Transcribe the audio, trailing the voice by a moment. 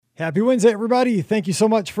Happy Wednesday, everybody. Thank you so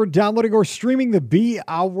much for downloading or streaming the Be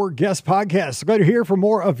Our Guest podcast. So glad you're here for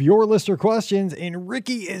more of your listener questions. And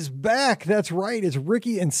Ricky is back. That's right. It's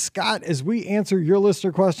Ricky and Scott as we answer your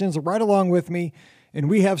listener questions right along with me. And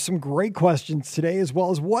we have some great questions today, as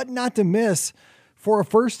well as what not to miss for a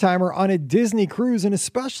first-timer on a Disney cruise, and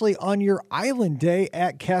especially on your island day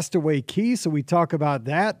at Castaway Cay. So we talk about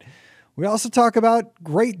that. We also talk about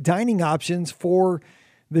great dining options for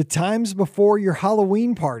the times before your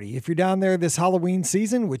Halloween party. If you're down there this Halloween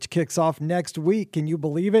season, which kicks off next week, can you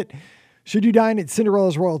believe it? Should you dine at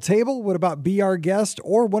Cinderella's Royal Table? What about Be Our Guest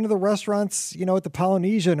or one of the restaurants, at the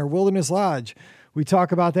Polynesian or Wilderness Lodge? We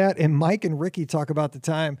talk about that, and Mike and Ricky talk about the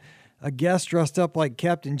time a guest dressed up like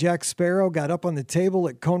Captain Jack Sparrow got up on the table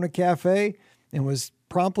at Kona Cafe and was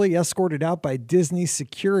promptly escorted out by Disney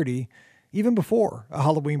security even before a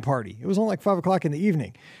Halloween party. It was only like 5 o'clock in the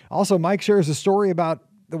evening. Also, Mike shares a story about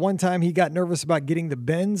the one time he got nervous about getting the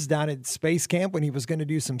bends down at Space Camp when he was going to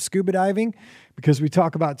do some scuba diving, because we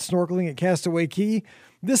talk about snorkeling at Castaway Cay.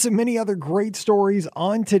 This and many other great stories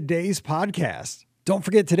on today's podcast. Don't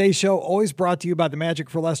forget, today's show always brought to you by the Magic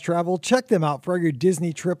for Less Travel. Check them out for all your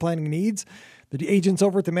Disney trip planning needs. The agents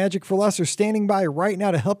over at the Magic for Less are standing by right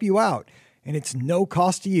now to help you out, and it's no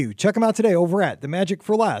cost to you. Check them out today over at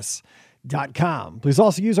themagicforless.com. Please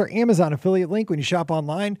also use our Amazon affiliate link when you shop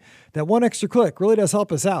online. That one extra click really does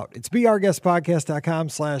help us out. It's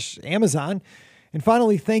beourguestpodcast.com/Amazon. And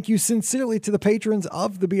finally, thank you sincerely to the patrons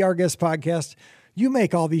of the Be Our Guest podcast. You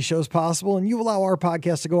make all these shows possible, and you allow our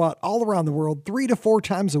podcast to go out all around the world 3 to 4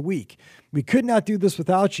 times a week. We could not do this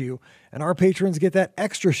without you, and our patrons get that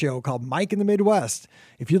extra show called Mike in the Midwest.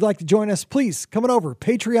 If you'd like to join us, please come on over,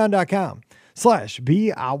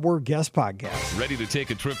 patreon.com/Be Our Guest podcast. Ready to take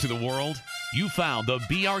a trip to the world? You found the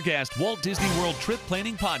Be Our Guest Walt Disney World Trip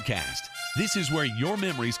Planning Podcast. This is where your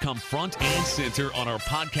memories come front and center on our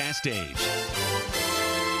podcast stage.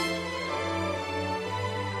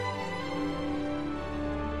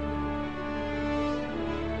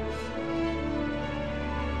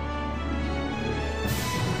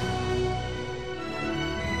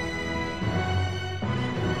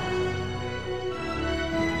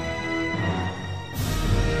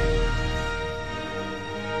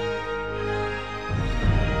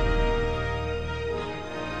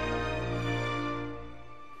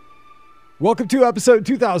 Welcome to episode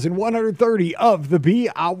 2130 of the Be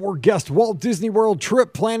Our Guest Walt Disney World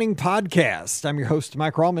Trip Planning Podcast. I'm your host,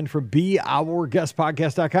 Mike Rallman from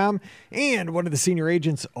BeOurGuestPodcast.com and one of the senior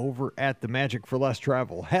agents over at the Magic for Less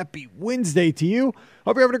Travel. Happy Wednesday to you.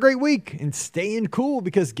 Hope you're having a great week and staying cool,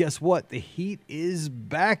 because guess what? The heat is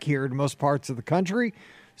back here in most parts of the country.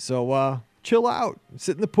 So, chill out,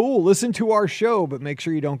 sit in the pool, listen to our show, but make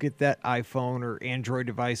sure you don't get that iPhone or Android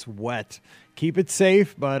device wet. Keep it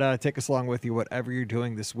safe, but take us along with you, whatever you're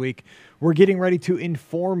doing this week. We're getting ready to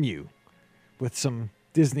inform you with some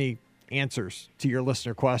Disney answers to your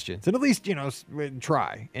listener questions, and at least,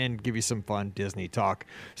 try and give you some fun Disney talk.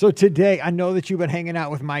 So today, I know that you've been hanging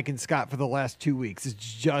out with Mike and Scott for the last 2 weeks. It's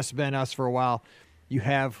just been us for a while. You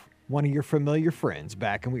have one of your familiar friends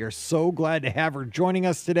back, and we are so glad to have her joining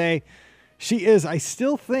us today. She is, I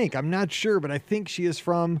still think, I'm not sure, but I think she is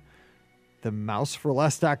from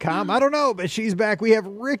themouseforless.com. I don't know, but she's back. We have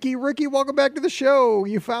Ricky. Ricky, welcome back to the show.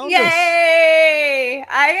 You found us. Yay!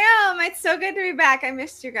 I am. It's so good to be back. I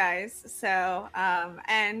missed you guys. So,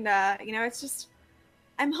 it's just,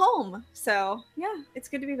 I'm home. So, yeah, it's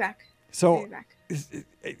good to be back. So,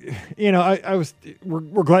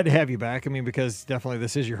 we're glad to have you back. I mean, because definitely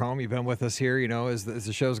this is your home. You've been with us here, as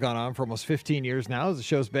the show's gone on for almost 15 years now, as the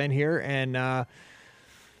show's been here. And,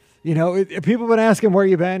 people have been asking where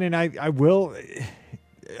you've been, and I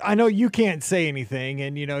know you can't say anything,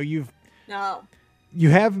 and, you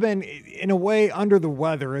have been in a way under the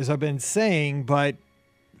weather, as I've been saying, but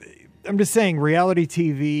I'm just saying reality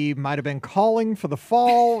TV might have been calling for the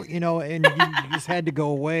fall, and you just had to go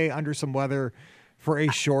away under some weather for a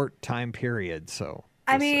short time period. So,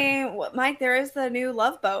 Mike, there is the new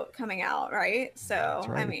Love Boat coming out, right? So,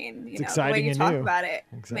 right. The way you talk about it,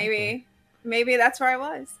 exactly. Maybe that's where I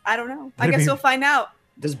was. I don't know. I guess we'll find out.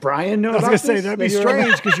 Does Brian know I was about going to say, this? that'd be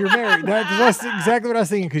strange because you're married. That's exactly what I was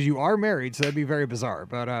thinking, because you are married. So that'd be very bizarre.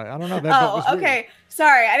 But I don't know. That was okay. Weird.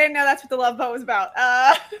 Sorry. I didn't know that's what the Love Boat was about.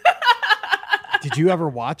 Did you ever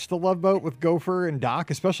watch The Love Boat with Gopher and Doc?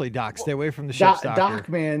 Especially Doc. Stay away from the ship's doctor. Doc,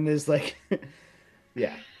 man, is like,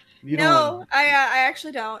 yeah. I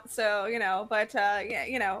actually don't. So,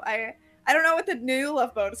 I don't know what the new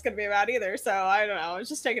Love Boat is going to be about either. So I don't know. I was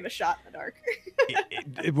just taking a shot in the dark.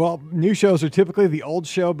 Well, new shows are typically the old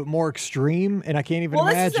show, but more extreme. And I can't even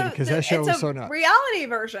imagine, because that show was so nuts. Reality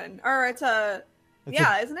version, or it's a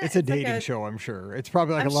Isn't it? It's a It's like dating show, I'm sure. It's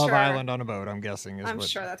probably like I'm a Love sure. Island on a boat, I'm guessing. I'm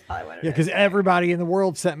sure that's probably what it is. Yeah, because everybody in the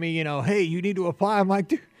world sent me, hey, you need to apply. I'm like,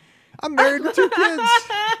 dude, I'm married with 2 kids.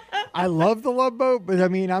 I love the Love Boat, but I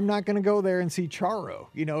mean, I'm not going to go there and see Charo.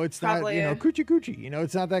 It's Probably, not, coochie coochie.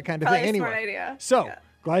 It's not that kind of Probably thing. a smart Anyway, idea. so Yeah.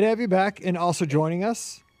 glad to have you back. And also joining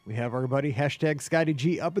us, we have our buddy, Scotty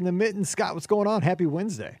G up in the mitten. Scott, what's going on? Happy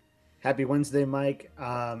Wednesday. Happy Wednesday, Mike.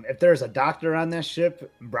 If there's a doctor on that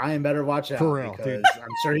ship, Brian better watch out. For real, because dude. I'm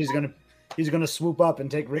sure he's gonna swoop up and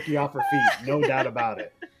take Ricky off her feet. No doubt about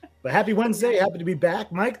it. But happy Wednesday. Happy to be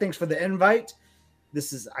back. Mike, thanks for the invite.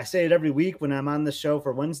 I say it every week when I'm on the show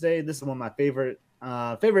for Wednesday. This is one of my favorite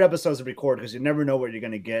episodes to record because you never know what you're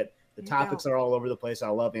gonna get. The topics are all over the place. I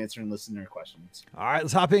love answering listener questions. All right,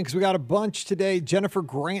 let's hop in because we got a bunch today. Jennifer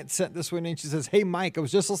Grant sent this one in. She says, hey, Mike, I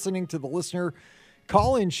was just listening to the listener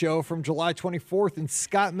call-in show from July 24th, and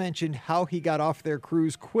Scott mentioned how he got off their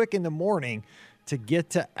cruise quick in the morning to get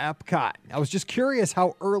to Epcot. I was just curious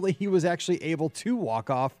how early he was actually able to walk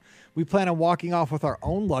off. We plan on walking off with our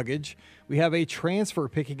own luggage. We have a transfer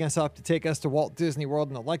picking us up to take us to Walt Disney World,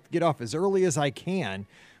 and I'd like to get off as early as I can,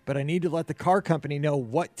 but I need to let the car company know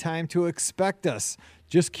what time to expect us.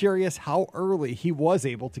 Just curious how early he was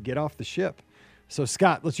able to get off the ship. So,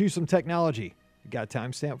 Scott, let's use some technology. You got a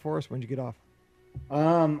timestamp for us? When'd you get off?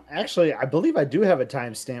 Actually, I believe I do have a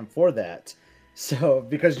timestamp for that. So,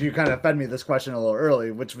 because you kind of fed me this question a little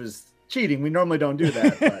early, which was cheating. We normally don't do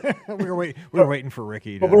that, but we were waiting for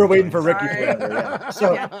Ricky. But we're waiting for Ricky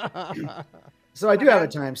Sorry. forever. Yeah. So I do have a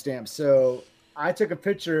timestamp. So I took a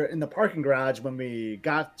picture in the parking garage when we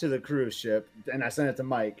got to the cruise ship, and I sent it to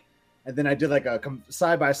Mike. And then I did like a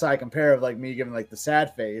side-by-side compare of like me giving like the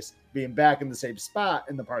sad face, being back in the same spot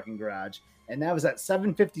in the parking garage. And that was at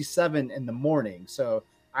 7:57 in the morning. So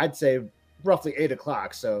I'd say roughly 8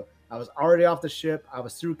 o'clock. So I was already off the ship. I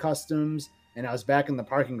was through customs, and I was back in the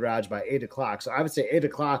parking garage by 8 o'clock. So I would say 8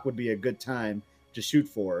 o'clock would be a good time to shoot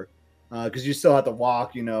for, because you still have to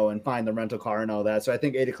walk, and find the rental car and all that. So I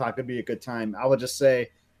think 8 o'clock would be a good time. I would just say,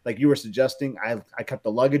 like you were suggesting, I kept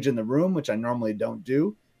the luggage in the room, which I normally don't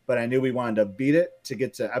do, but I knew we wanted to beat it to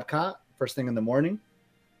get to Epcot first thing in the morning.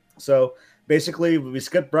 So basically we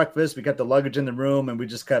skipped breakfast, we kept the luggage in the room, and we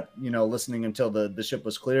just kept, listening until the ship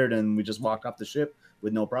was cleared, and we just walked off the ship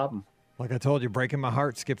with no problem. Like I told you, breaking my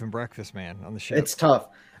heart skipping breakfast, man, on the ship. It's tough.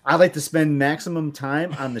 I like to spend maximum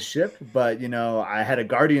time on the ship, but I had a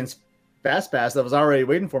Guardians Fast Pass that was already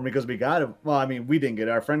waiting for me because we got it. Well, I mean, we didn't get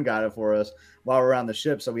it. Our friend got it for us while we were on the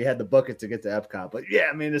ship, so we had to book it to get to Epcot. But yeah,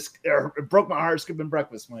 I mean, it broke my heart skipping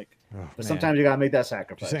breakfast, Mike. Oh, but sometimes you gotta make that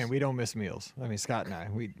sacrifice. Just saying, we don't miss meals. I mean, Scott and I,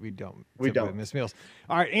 we don't. We typically don't miss meals.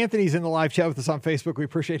 All right, Anthony's in the live chat with us on Facebook. We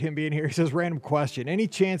appreciate him being here. He says, random question. Any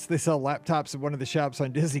chance they sell laptops at one of the shops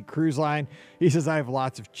on Disney Cruise Line? He says, I have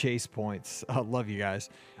lots of Chase points. Love you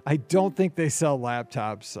guys. I don't think they sell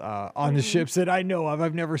laptops on the ships that I know of.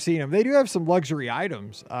 I've never seen them. They do have some luxury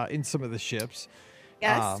items in some of the ships.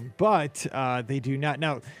 Yes. But they do not.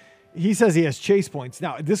 Now, he says he has Chase points.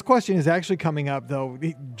 Now, this question is actually coming up, though,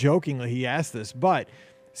 jokingly he asked this, but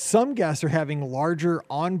some guests are having larger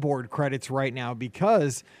onboard credits right now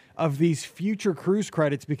because of these future cruise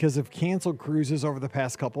credits because of canceled cruises over the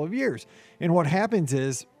past couple of years. And what happens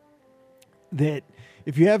is that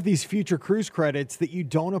if you have these future cruise credits that you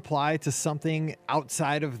don't apply to something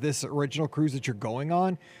outside of this original cruise that you're going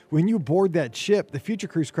on, when you board that ship, the future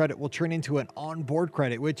cruise credit will turn into an onboard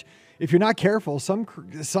credit, which if you're not careful, some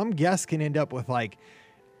guests can end up with like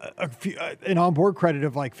an onboard credit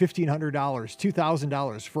of like $1,500,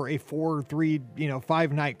 $2,000 for a 4, 3,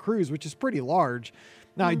 5-night cruise, which is pretty large.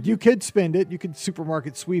 Now, you could spend it. You could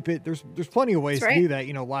supermarket sweep it. There's plenty of ways to do that.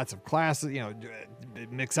 Lots of classes,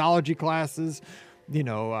 mixology classes,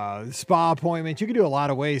 spa appointments. You can do a lot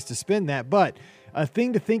of ways to spend that. But a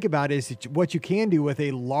thing to think about is what you can do with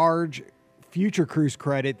a large future cruise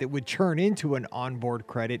credit that would turn into an onboard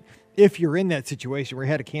credit if you're in that situation where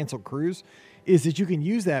you had a canceled cruise, is that you can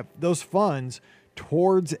use those funds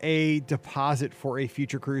towards a deposit for a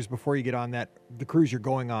future cruise before you get on the cruise you're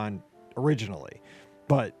going on originally.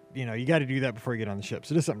 But, you got to do that before you get on the ship.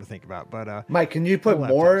 So just something to think about. But Mike, can you put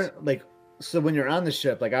more so when you're on the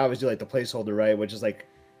ship, like I always do like the placeholder, right? Which is like,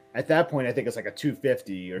 at that point, I think it's like a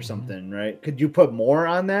 $250 or something, right? Could you put more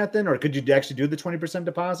on that then? Or could you actually do the 20%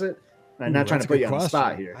 deposit? I'm not trying to put you on the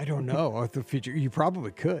spot here. I don't know. The future, you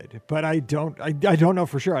probably could, but I don't know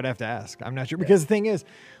for sure. I'd have to ask. I'm not sure because the thing is,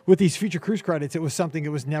 with these future cruise credits, it was something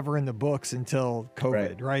that was never in the books until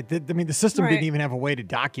COVID, right? The system didn't even have a way to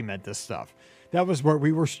document this stuff. That was where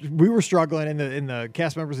we were struggling, and the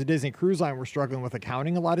cast members of Disney Cruise Line were struggling with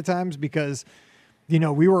accounting a lot of times because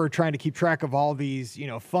we were trying to keep track of all these,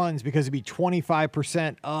 funds because it'd be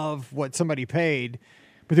 25% of what somebody paid,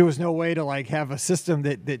 but there was no way to like have a system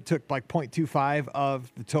that took like 0.25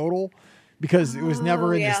 of the total because it was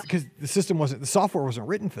never in this, because the software wasn't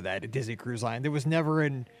written for that at Disney Cruise Line. There was never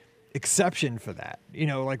an exception for that,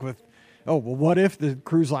 like with, what if the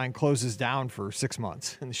cruise line closes down for 6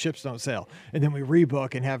 months and the ships don't sail and then we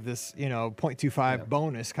rebook and have this, 0.25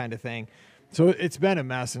 bonus kind of thing. So it's been a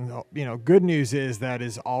mess. And, good news is that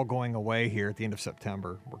is all going away here at the end of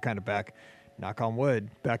September. We're kind of back, knock on wood,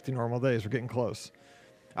 back to normal days. We're getting close.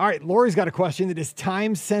 All right. Lori's got a question that is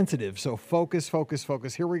time sensitive. So focus.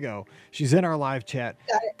 Here we go. She's in our live chat.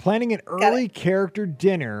 Planning an early character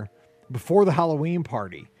dinner before the Halloween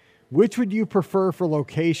party. Which would you prefer for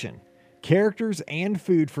location? Characters and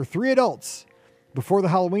food for 3 adults before the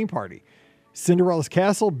Halloween party. Cinderella's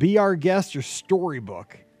Castle, Be Our Guest, or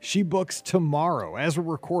Storybook. She books tomorrow as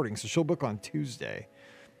we're recording, so she'll book on Tuesday.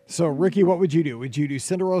 So, Ricky, what would you do? Would you do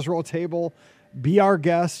Cinderella's Royal Table, Be Our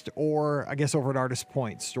Guest, or I guess over at Artist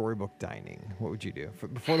Point, Storybook Dining? What would you do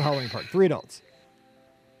before the Halloween party? 3 adults.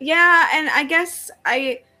 Yeah, and I guess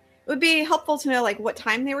it would be helpful to know like what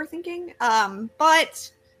time they were thinking.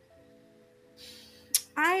 But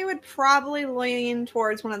I would probably lean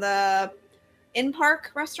towards one of the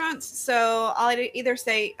in-park restaurants. So I'll either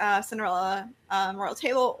say Cinderella Royal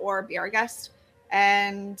Table or Be Our Guest.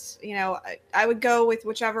 And, I would go with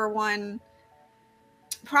whichever one,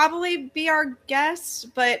 probably Be Our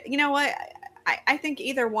Guest. But you know what? I think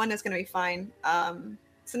either one is going to be fine.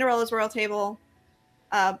 Cinderella's Royal Table,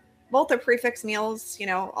 both are prefix meals,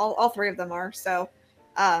 all 3 of them are. So,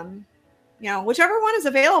 whichever one is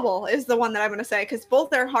available is the one that I'm going to say, because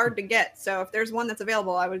both are hard to get. So if there's one that's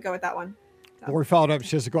available, I would go with that one. So. Lori followed up.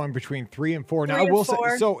 She's going between 3 and 4. Now, I will say,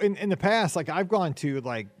 so in the past, like I've gone to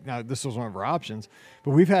now this was one of our options,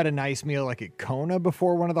 but we've had a nice meal like at Kona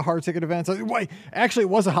before one of the hard ticket events. Actually, it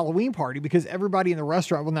was a Halloween party because everybody in the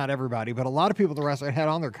restaurant, well, not everybody, but a lot of people at the restaurant had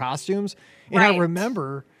on their costumes. And I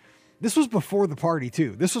remember this was before the party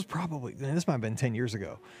too. This was this might have been 10 years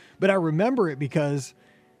ago, but I remember it because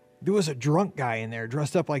there was a drunk guy in there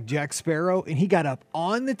dressed up like Jack Sparrow, and he got up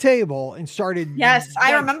on the table and started. Yes,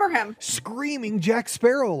 I remember him screaming Jack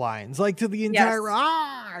Sparrow lines like to the entire.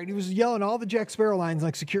 And he was yelling all the Jack Sparrow lines.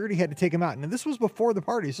 Like security had to take him out. And this was before the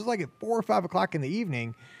party. This was like at 4 or 5 o'clock in the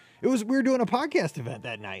evening. We were doing a podcast event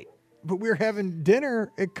that night, but we were having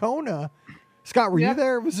dinner at Kona. Scott, were you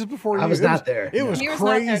there? Was this before you? I was not there. It was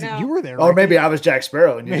crazy. You were there. Or maybe I was Jack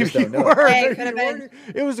Sparrow and you just don't know.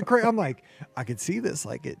 It was crazy. I'm like, I could see this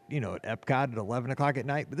like at Epcot at 11 o'clock at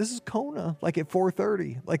night, but this is Kona like at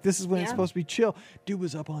 4:30. Like this is when it's supposed to be chill. Dude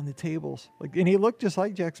was up on the tables, and he looked just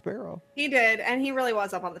like Jack Sparrow. He did, and he really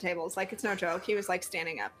was up on the tables. Like it's no joke. He was like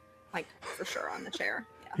standing up, like for sure on the chair.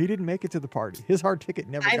 Yeah. He didn't make it to the party. His hard ticket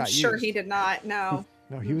never got used. I'm sure he did not. No.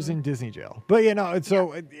 No, he was in Disney jail. But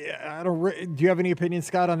so I don't. Do you have any opinion,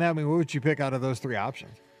 Scott, on that? I mean, what would you pick out of those 3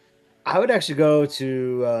 options? I would actually go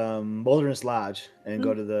to Wilderness Lodge and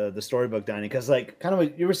go to the Storybook Dining because, like, kind of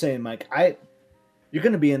what you were saying, Mike. You're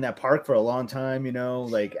going to be in that park for a long time, for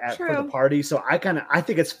the party. So I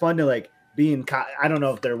think it's fun to like be in. I don't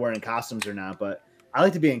know if they're wearing costumes or not, but I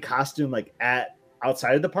like to be in costume like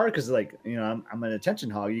outside of the park because I'm an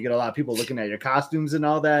attention hog. You get a lot of people looking at your costumes and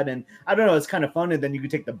all that, and I don't know, it's kind of fun. And then you can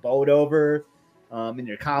take the boat over in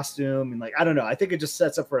your costume, and I don't know, I think it just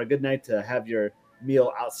sets up for a good night to have your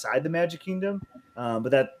meal outside the Magic Kingdom. But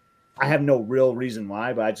that I have no real reason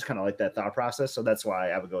why, but I just kind of like that thought process, so that's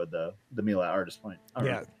why I would go with the meal at Artist Point.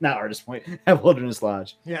 Not Artist Point, at Wilderness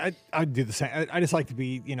Lodge. Yeah, I'd do the same. I just like to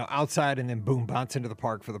be outside and then boom, bounce into the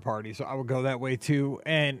park for the party. So I would go that way too.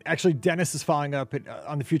 And actually, Dennis is following up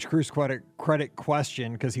on the Future Cruise credit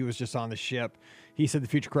question because he was just on the ship. He said the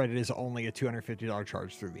Future Credit is only a $250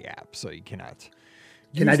 charge through the app, so you cannot.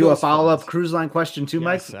 Can I do a follow-up cruise line question too,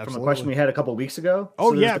 Mike? Absolutely. From a question we had a couple of weeks ago?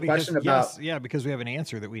 Oh, yeah, because we have an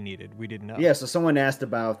answer that we needed. We didn't know. Yeah, so someone asked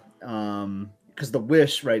about, because the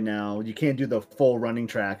Wish right now, you can't do the full running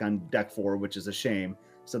track on Deck 4, which is a shame.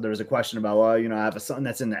 So there was a question about, I have a son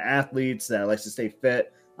that's into athletes that likes to stay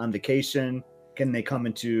fit on vacation. Can they come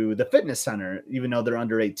into the fitness center, even though they're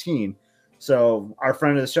under 18? So our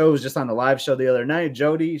friend of the show was just on the live show the other night,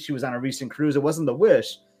 Jody. She was on a recent cruise. It wasn't the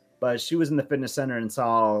Wish, but she was in the fitness center and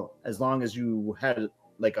saw, as long as you had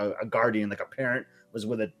like a guardian, like a parent was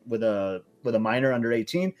with a minor under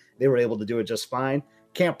 18, they were able to do it just fine.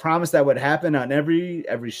 Can't promise that would happen on every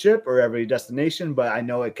ship or every destination, but I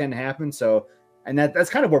know it can happen. So, and that's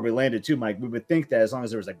kind of where we landed too, Mike. We would think that as long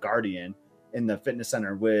as there was a guardian in the fitness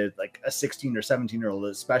center with like a 16 or 17-year-old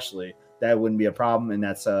especially, that wouldn't be a problem. And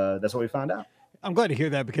that's what we found out. I'm glad to hear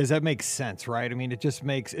that because that makes sense, right? I mean, it just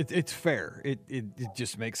makes it's fair. It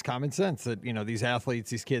just makes common sense that, you know, these athletes,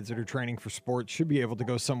 these kids that are training for sports should be able to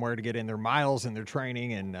go somewhere to get in their miles and their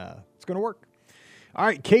training, and it's going to work. All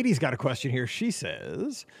right, Katie's got a question here. She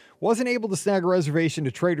says, wasn't able to snag a reservation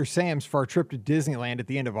to Trader Sam's for our trip to Disneyland at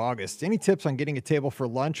the end of August. Any tips on getting a table for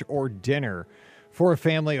lunch or dinner for a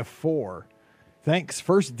family of 4? Thanks.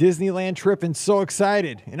 First Disneyland trip and so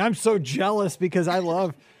excited. And I'm so jealous because I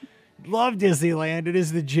love Disneyland. It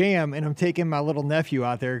is the jam. And I'm taking my little nephew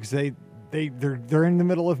out there because they're in the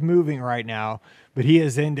middle of moving right now, but he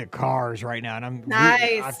is into cars right now. And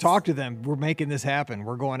I've talked to them. We're making this happen.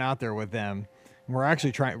 We're going out there with them. We're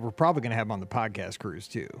actually we're probably going to have them on the podcast cruise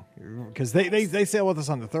too, because they sail with us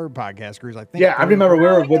on the 3rd podcast cruise. I think. Yeah, I remember we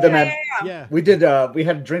were with them yeah. We did. We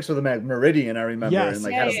had drinks with them at Meridian. I remember, and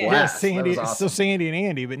like had a blast. Sandy. Awesome. So Sandy and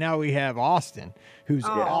Andy, but now we have Austin, who's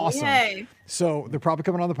awesome. Yay. So they're probably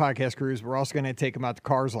coming on the podcast cruise. We're also going to take them out to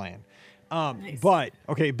Cars Land. Nice. But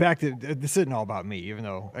okay, back to this isn't all about me, even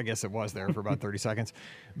though I guess it was there for about 30 seconds.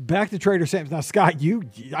 Back to Trader Sam's. Now, Scott,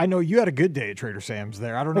 I know you had a good day at Trader Sam's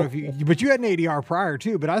there. I don't know but you had an ADR prior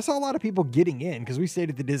too. But I saw a lot of people getting in because we stayed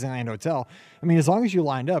at the Disneyland Hotel. I mean, as long as you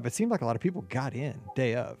lined up, it seemed like a lot of people got in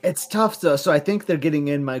day of. It's tough though. So I think they're getting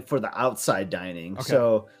in, Mike, for the outside dining. Okay.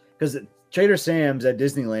 So because Trader Sam's at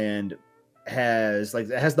Disneyland has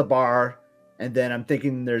the bar. And then I'm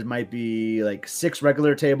thinking there might be like 6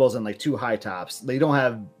 regular tables and like 2 high tops. They don't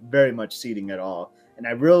have very much seating at all. And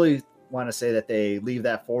I really want to say that they leave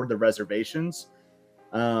that for the reservations.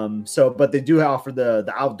 But they do offer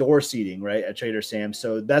the outdoor seating, right, at Trader Sam's.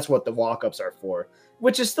 So that's what the walk-ups are for,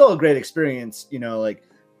 which is still a great experience. You know, like,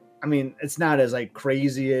 I mean, it's not as like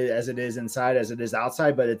crazy as it is inside as it is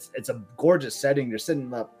outside, but it's a gorgeous setting. You're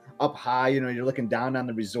sitting up high, you know, you're looking down on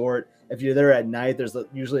the resort. If you're there at night, there's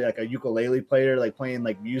usually like a ukulele player, like playing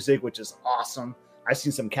like music, which is awesome. I've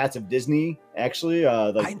seen some Cats of Disney, actually.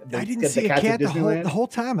 I didn't see a cat the whole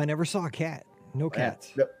time. I never saw a cat. No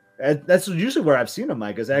cats. That's usually where I've seen them,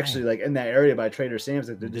 Mike, is actually like in that area by Trader Sam's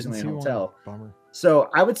at the Disneyland Hotel. Bummer. So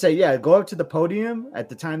I would say, yeah, go up to the podium at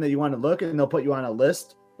the time that you want to look, and they'll put you on a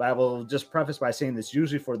list. But I will just preface by saying this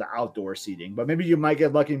usually for the outdoor seating, but maybe you might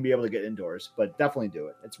get lucky and be able to get indoors, but definitely do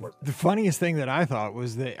it. It's worth it. The funniest thing that I thought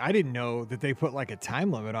was that I didn't know that they put like a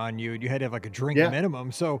time limit on you and you had to have like a drink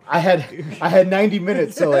minimum. So I had 90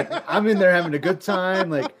 minutes. So like I'm in there having a good time.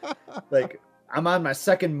 Like I'm on my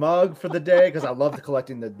 2nd mug for the day because I love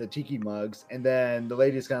collecting the tiki mugs. And then the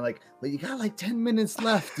lady's kind of like, well, you got like 10 minutes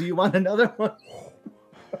left. Do you want another one?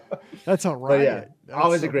 That's all right. Yeah,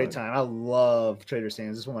 always a great time. I love Trader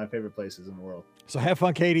Sam's. It's one of my favorite places in the world. So have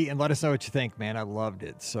fun, Katie, and let us know what you think, man. I loved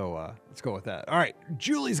it. So let's go with that. All right.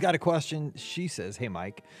 Julie's got a question. She says, hey,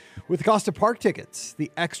 Mike, with the cost of park tickets, the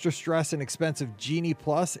extra stress and expense of Genie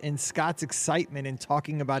Plus, and Scott's excitement in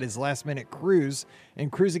talking about his last-minute cruise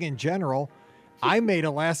and cruising in general, I made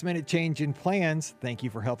a last-minute change in plans. Thank you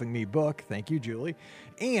for helping me book. Thank you, Julie.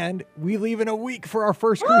 And we leave in a week for our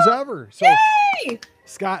first cruise ever. So, yay!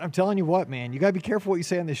 Scott, I'm telling you what, man, you got to be careful what you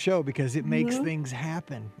say on this show because it makes things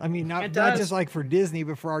happen. I mean, not just like for Disney,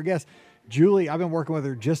 but for our guests. Julie, I've been working with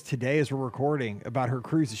her just today as we're recording about her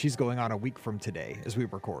cruise. She's going on a week from today as we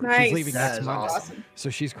record. Nice. She's leaving next Monday. Awesome. So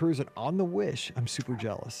she's cruising on the Wish. I'm super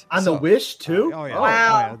jealous. On the Wish too? Oh yeah. Wow.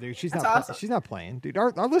 Oh, yeah, dude. She's not playing. Dude,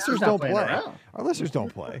 our listeners don't play. Our listeners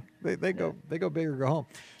don't play. They go big or go home.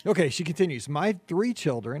 Okay, she continues. My 3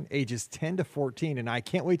 children, ages 10 to 14, and I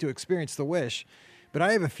can't wait to experience the Wish. But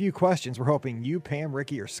I have a few questions we're hoping you, Pam,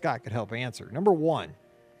 Ricky, or Scott could help answer. Number 1.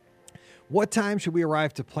 What time should we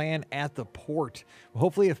arrive to plan at the port? We'll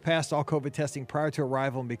hopefully have passed all COVID testing prior to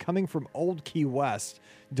arrival and be coming from Old Key West.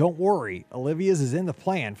 Don't worry, Olivia's is in the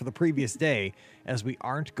plan for the previous day as we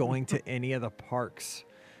aren't going to any of the parks.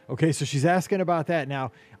 Okay, so she's asking about that.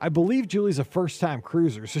 Now, I believe Julie's a first-time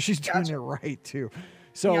cruiser, so she's doing it right, too.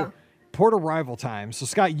 So, port arrival time. So,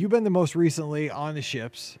 Scott, you've been the most recently on the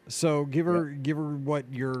ships. So, give her what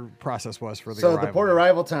your process was for the arrival. So, the port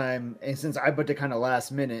arrival time, and since I booked it kind of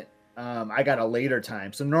last minute, I got a later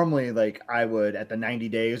time. So normally like I would at the 90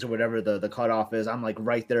 days or whatever the cutoff is, I'm like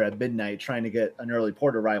right there at midnight trying to get an early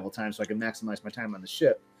port arrival time so I can maximize my time on the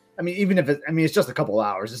ship. I mean, even if it's just a couple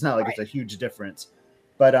hours, it's not like it's a huge difference,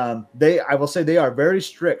 but I will say they are very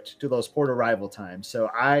strict to those port arrival times. So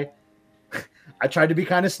I tried to be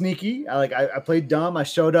kind of sneaky. I played dumb. I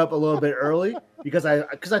showed up a little bit early because I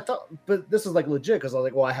thought, but this is like legit. Cause I was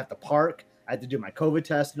like, well, I have to park. I had to do my COVID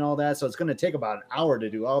test and all that. So it's going to take about an hour to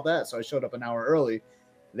do all that. So I showed up an hour early.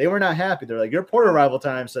 They were not happy. They're like, your port arrival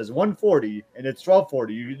time says 1:40 and it's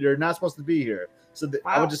 12:40. You're not supposed to be here. So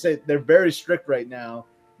I would just say they're very strict right now.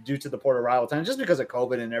 due to the port arrival time, just because of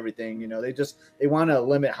COVID and everything. They want to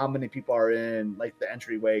limit how many people are in like the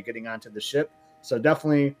entryway getting onto the ship. So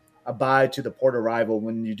definitely abide to the port arrival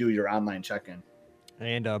when you do your online check-in.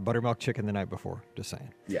 And buttermilk chicken the night before, just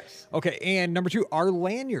saying. Yes. Okay, and number 2, are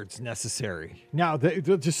lanyards necessary? Now,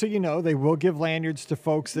 just so you know, they will give lanyards to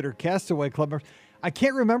folks that are Castaway Club members. I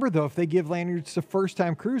can't remember, though, if they give lanyards to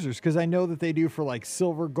first-time cruisers, because I know that they do for, like,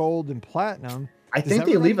 silver, gold, and platinum. I think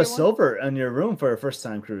they leave a silver in your room for a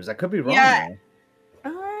first-time cruise. I could be wrong. Yeah. Though.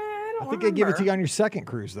 I think they give it to you on your second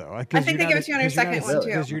cruise, though. I think they give it to you on your second one, too.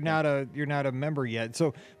 Because you're not a member yet.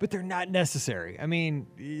 So, but they're not necessary. I mean,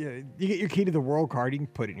 you get your key to the world card, you can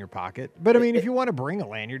put it in your pocket. But I mean, if you want to bring a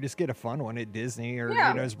lanyard, just get a fun one at Disney, or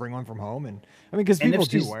just bring one from home. And I mean, because people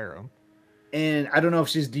do wear them. And I don't know if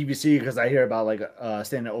she's DVC, because I hear about like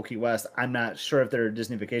staying at Old West. I'm not sure if they're a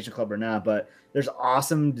Disney Vacation Club or not, but there's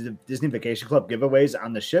awesome Disney Vacation Club giveaways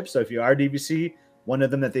on the ship. So if you are DVC, one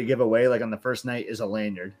of them that they give away like on the first night is a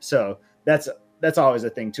lanyard. So that's always a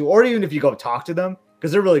thing too. Or even if you go talk to them,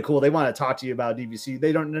 because they're really cool. They want to talk to you about DVC.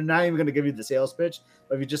 They're not even going to give you the sales pitch.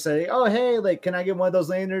 But if you just say, oh, hey, like, can I get one of those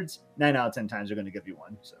lanyards? 9 out of 10 times they're going to give you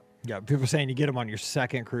one. So. Yeah, people are saying you get them on your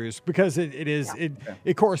second cruise because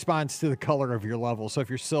it corresponds to the color of your level. So if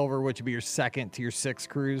you're silver, which would be your second to your 6th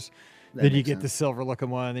cruise, then you get the silver looking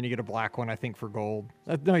one, then you get a black one, I think, for gold.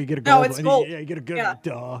 No, you get a gold one. No, it's gold. You get a good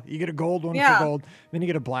You get a gold one for gold, then you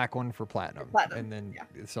get a black one for platinum. And then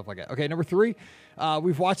stuff like that. Okay, number 3,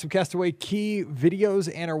 we've watched some Castaway Key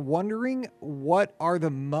videos and are wondering what are the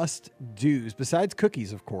must-dos, besides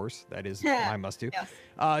cookies, of course. That is my must-do.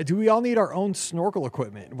 Yes. Do we all need our own snorkel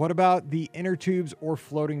equipment? What about the inner tubes or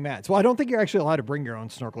floating mats? Well, I don't think you're actually allowed to bring your own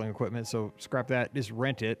snorkeling equipment, so scrap that. Just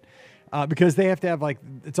rent it. Because they have to have, like,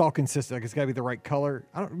 it's all consistent. Like, it's got to be the right color.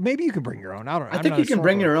 Maybe you can bring your own. I think you can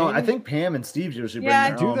bring your own. I think Pam and Steve usually bring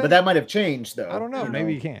their own. But that might have changed, though. I don't know.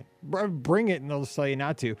 Maybe you can't. Bring it, and they'll just tell you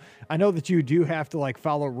not to. I know that you do have to, like,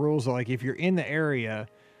 follow rules. Like, if you're in the area,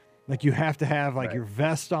 like, you have to have, like, your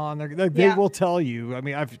vest on. They will tell you. I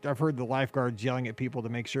mean, I've heard the lifeguards yelling at people to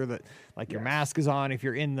make sure that, like, your mask is on if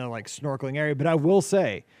you're in the, like, snorkeling area. But I will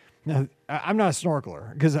say, now, I'm not a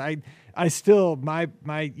snorkeler because I still, my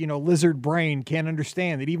lizard brain can't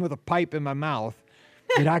understand that even with a pipe in my mouth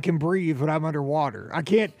that I can breathe when I'm underwater. I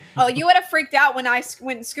can't. Oh, you would have freaked out when I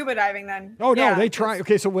went scuba diving then. Oh, no, they try.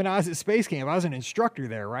 Okay, so when I was at Space Camp, I was an instructor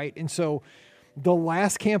there, right? And so the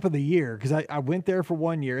last camp of the year, because I went there for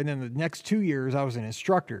 1 year, and then the next 2 years I was an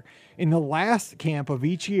instructor. In the last camp of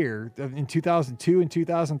each year, in 2002 and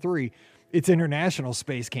 2003, it's International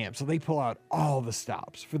Space Camp. So they pull out all the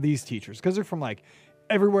stops for these teachers because they're from like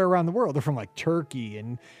everywhere around the world. They're from like Turkey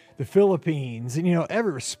and the Philippines and,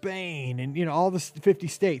 everywhere, Spain and, all the 50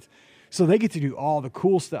 states. So they get to do all the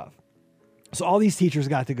cool stuff. So all these teachers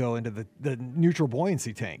got to go into the neutral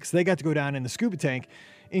buoyancy tanks. They got to go down in the scuba tank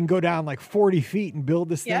and go down like 40 feet and build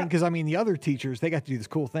this thing. Because, I mean, the other teachers, they got to do this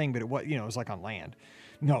cool thing, but it was like on land.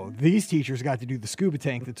 No, these teachers got to do the scuba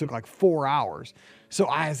tank that took like 4 hours. So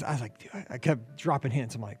I was like, dude, I kept dropping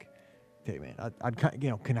hints. I'm like, hey man,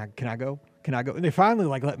 can I go? Can I go? And they finally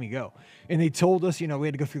like let me go. And they told us, we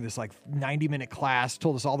had to go through this like 90-minute class,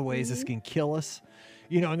 told us all the ways this can kill us.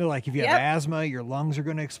 And they're like, if you have asthma, your lungs are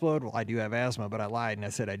going to explode. Well, I do have asthma, but I lied and I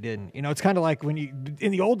said I didn't. It's kind of like when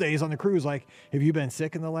in the old days on the cruise, like, have you been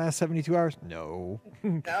sick in the last 72 hours? No.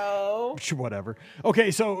 No. Whatever.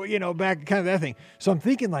 Okay, so, back kind of that thing. So I'm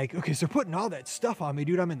thinking like, okay, so they're putting all that stuff on me,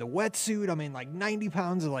 dude. I'm in the wetsuit. I'm in like 90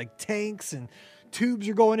 pounds of like tanks and tubes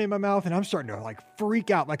are going in my mouth and I'm starting to like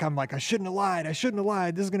freak out. Like, I'm like, I shouldn't have lied.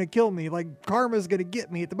 This is going to kill me. Like, karma's going to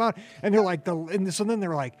get me at the bottom. And they're like, so then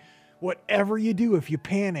they're like, whatever you do, if you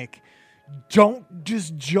panic, don't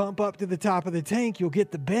just jump up to the top of the tank. You'll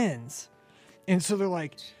get the bends. And so they're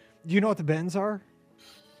like, do you know what the bends are?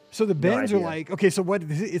 So the bends are like, okay, so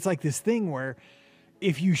it's like this thing where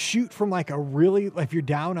if you shoot from like if you're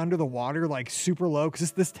down under the water, like super low,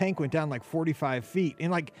 because this tank went down like 45 feet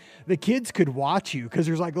and like the kids could watch you because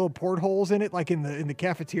there's like little portholes in it, like in the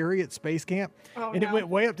cafeteria at Space Camp. It went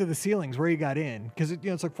way up to the ceilings where you got in because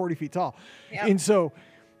it's like 40 feet tall. Yep. And so,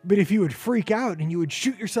 but if you would freak out and you would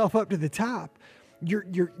shoot yourself up to the top, your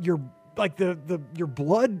like your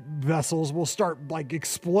blood vessels will start like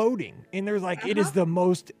exploding. And there's like, it is the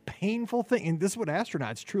most painful thing. And this is what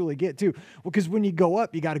astronauts truly get too. Well, because when you go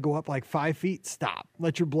up, you got to go up like 5 feet, stop.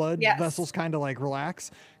 Let your blood vessels kind of like relax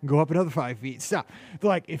and go up another 5 feet, stop. They're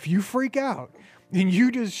like, if you freak out and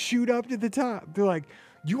you just shoot up to the top, they're like,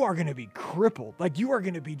 you are going to be crippled. Like, you are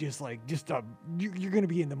going to be you're going to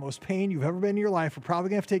be in the most pain you've ever been in your life. We're probably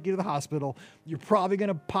going to have to take you to the hospital. You're probably going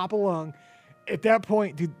to pop a lung. at that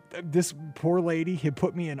point, dude, this poor lady had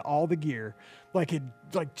put me in all the gear,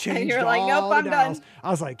 changed And you're like, all nope, the I'm dials. done. I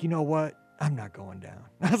was like, you know what? I'm not going down.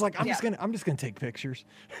 I was like, I'm just gonna take pictures.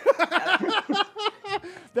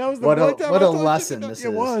 That was the What one time a I told you lesson to this It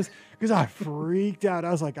is. was because I freaked out.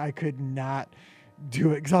 I was like, I could not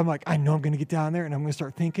do it because I'm like, I know I'm gonna get down there and I'm gonna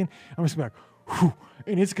start thinking. I'm just gonna be like, whew,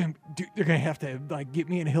 and it's gonna. They're gonna have to get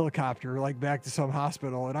me in a helicopter back to some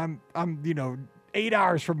hospital, and I'm 8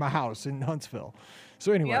 hours from my house in Huntsville.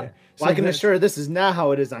 So anyway, Yep. Well, I can assure this is not how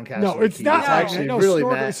it is on Castaway no, it's Key. not. It's like actually no, really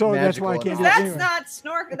snorkel, so that's why I can't do it. That's anyway. not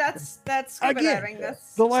snorkel. That's scuba Again, diving.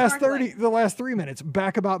 That's the last snorkeling. the last 3 minutes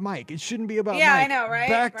back about Mike. It shouldn't be about Yeah, I Mike. know, right?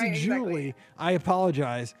 Back to Right, Julie. exactly. I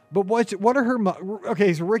apologize, but what are her?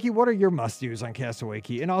 Okay, so Ricky, what are your must-dos on Castaway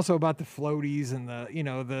Key, and also about the floaties and the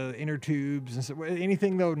inner tubes and so,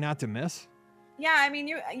 anything though not to miss? Yeah, I mean,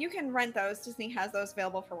 you can rent those. Disney has those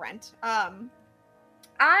available for rent.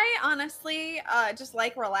 I honestly just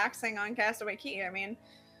like relaxing on Castaway Key. I mean,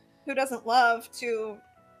 who doesn't love to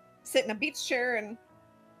sit in a beach chair and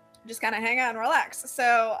just kind of hang out and relax?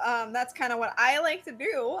 So that's kind of what I like to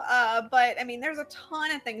do. But I mean, there's a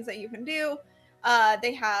ton of things that you can do.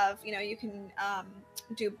 They have, you can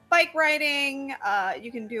do bike riding.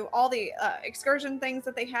 You can do all the excursion things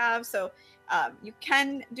that they have. So you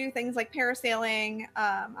can do things like parasailing.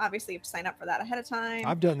 Obviously, you have to sign up for that ahead of time.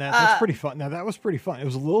 I've done that. That's pretty fun. Now that was pretty fun. It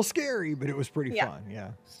was a little scary, but it was pretty fun. Yeah.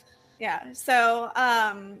 Yeah. So,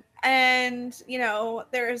 and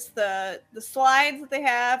there's the slides that they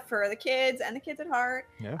have for the kids and the kids at heart.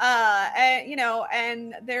 Yeah.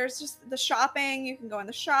 And there's just the shopping. You can go in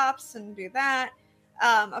the shops and do that.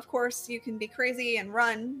 Of course, you can be crazy and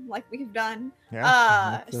run like we've done.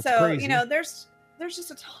 Yeah. That's So crazy. there's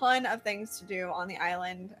just a ton of things to do on the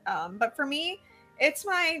island. But for me, it's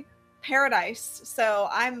my paradise. So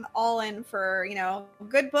I'm all in for a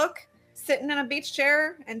good book, sitting in a beach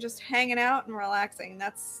chair and just hanging out and relaxing.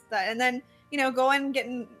 That's that. And then going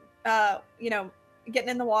getting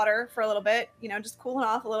in the water for a little bit, just cooling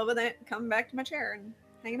off a little bit, then coming back to my chair and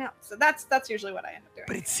hanging out. So that's usually what I end up doing.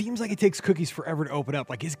 But it seems like it takes Cookies forever to open up.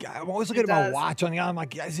 I'm always looking It at my does. watch on the island. I'm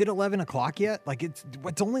like, is it 11 o'clock yet?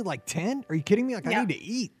 It's only 10? Are you kidding me? I Yeah. need to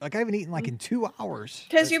eat. I haven't eaten in 2 hours.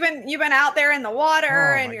 Because you've been out there in the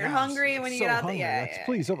water Oh and my you're gosh, hungry when you so get out hungry. there. That's- Yeah.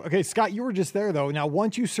 Please. Okay, Scott, you were just there though. Now,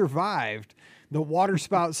 once you survived the water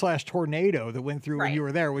spout / tornado that went through when Right. you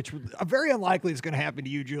were there, which very unlikely is going to happen to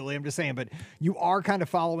you, Julie. I'm just saying, but you are kind of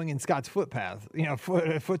following in Scott's footpath,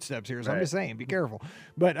 footsteps here. So I'm Right. just saying, be careful.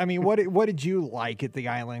 But I mean, what did you like at the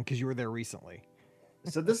island because you were there recently?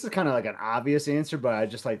 So this is kind of like an obvious answer, but I'm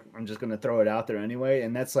just going to throw it out there anyway.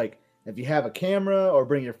 And that's if you have a camera or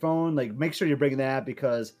bring your phone, make sure you're bringing that,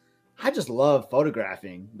 because I just love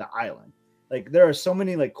photographing the island. There are so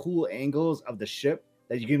many cool angles of the ship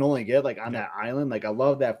that you can only get on that island. I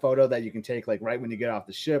love that photo that you can take right when you get off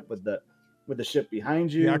the ship with the ship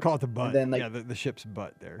behind you. Yeah, I call it the butt. And then the ship's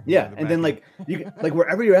butt there. Yeah, the and then back you can,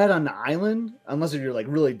 wherever you're at on the island, unless if you're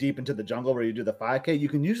really deep into the jungle where you do the 5K, you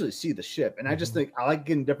can usually see the ship. And I just think I like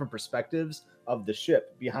getting different perspectives of the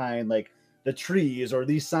ship behind the trees or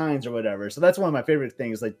these signs or whatever. So that's one of my favorite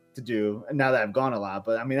things to do. And now that I've gone a lot,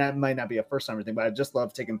 but I mean that might not be a first timer thing, but I just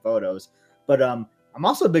love taking photos. But I'm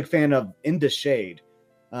also a big fan of into shade.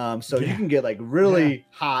 So you can get really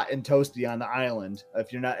hot and toasty on the island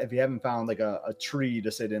if you haven't found a tree to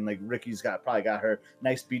sit in. Ricky's probably got her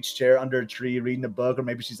nice beach chair under a tree reading a book, or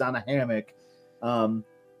maybe she's on a hammock.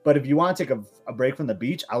 But if you want to take a break from the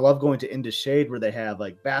beach, I love going to into shade where they have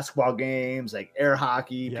basketball games, air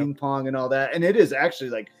hockey, ping pong, and all that. And it is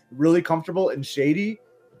actually really comfortable and shady,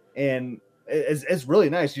 and it's really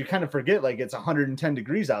nice. You kind of forget it's 110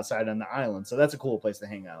 degrees outside on the island, so that's a cool place to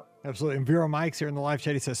hang out. Absolutely. And Vero Mike's here in the live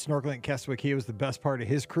chat. He says snorkeling at Castaway Key was the best part of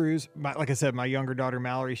his cruise. Like I said, my younger daughter,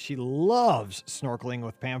 Mallory, she loves snorkeling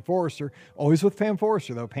with Pam Forrester. Always with Pam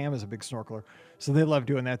Forrester, though. Pam is a big snorkeler. So they love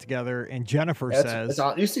doing that together. And Jennifer says...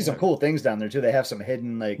 you see some cool things down there, too. They have some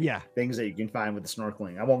hidden things that you can find with the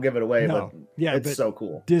snorkeling. I won't give it away, but it's so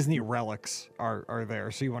cool. Disney relics are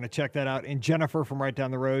there. So you want to check that out. And Jennifer from right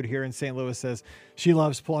down the road here in St. Louis says she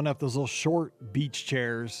loves pulling up those little short beach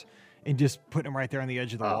chairs and just putting them right there on the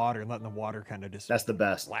edge of the water and letting the water kind of just... That's the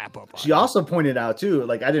best. Lap up on She it. also pointed out,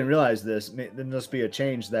 too, I didn't realize this. There must be a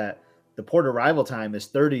change that the port arrival time is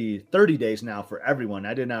 30 days now for everyone.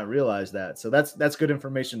 I did not realize that. So that's good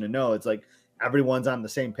information to know. It's everyone's on the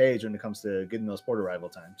same page when it comes to getting those port arrival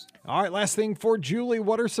times. All right, last thing for Julie.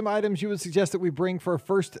 What are some items you would suggest that we bring for a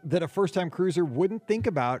first-time cruiser wouldn't think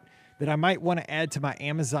about that I might want to add to my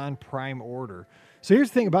Amazon Prime order? So here's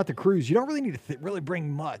the thing about the cruise. You don't really need to really bring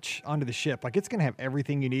much onto the ship. It's going to have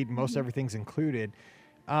everything you need. Most everything's included.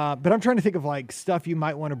 But I'm trying to think of like stuff you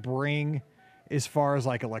might want to bring as far as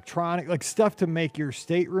like electronic, like stuff to make your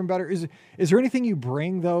stateroom better. Is there anything you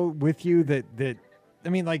bring though with you that I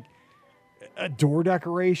mean, like a door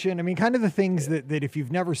decoration? I mean, kind of the things that if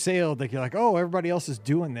you've never sailed, like you're like, oh, everybody else is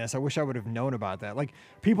doing this. I wish I would have known about that. Like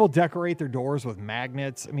people decorate their doors with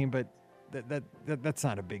magnets. I mean, but that's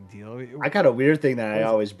not a big deal. I got a weird thing that I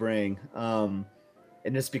always bring. And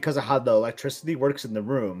it's because of how the electricity works in the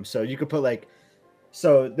room. So you could put like,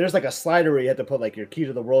 so there's like a slider where you have to put like your key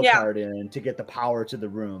to the world card in to get the power to the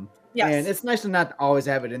room. Yes. And it's nice to not always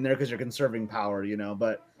have it in there because you're conserving power, you know,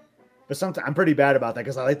 but sometimes I'm pretty bad about that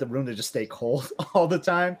because I like the room to just stay cold all the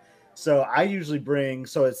time. So I usually bring,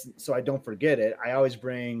 so I don't forget it. I always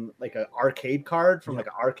bring like an arcade card from like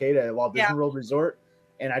an arcade at Walt Disney World Resort.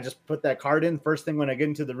 And I just put that card in first thing when I get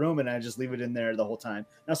into the room, and I just leave it in there the whole time.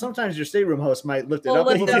 Now, sometimes your stateroom host might lift it up a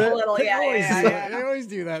little bit. They always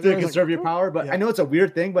do that. To conserve your power. But I know it's a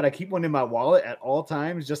weird thing, but I keep one in my wallet at all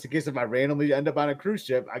times, just in case if I randomly end up on a cruise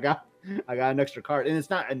ship, I got an extra card. And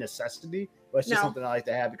it's not a necessity, but it's just something I like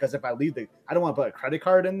to have because if I leave I don't want to put a credit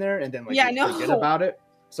card in there and then forget about it.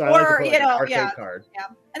 So I like to put an arcade card. Yeah,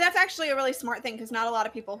 and that's actually a really smart thing because not a lot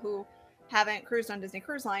of people who haven't cruised on Disney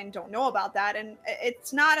Cruise Line don't know about that, and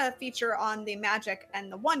it's not a feature on the Magic and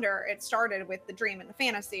the Wonder. It started with the Dream and the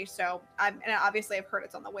Fantasy, so and obviously I've heard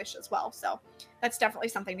it's on the Wish as well, so that's definitely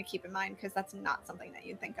something to keep in mind because that's not something that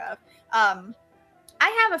you'd think of.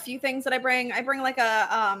 I have a few things that I bring like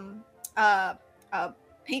a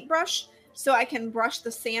paintbrush so I can brush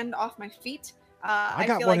the sand off my feet. I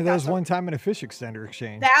got one of those one time in a fish extender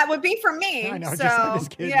exchange. That would be for me. I know, so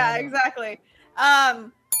just kidding, yeah, exactly.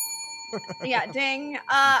 Yeah, ding.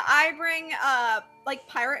 I bring like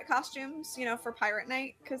pirate costumes, you know, for pirate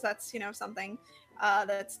night because that's, you know, something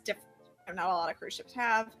that's different. Not a lot of cruise ships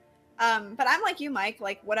have. But I'm like you, Mike.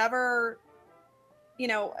 Like whatever, you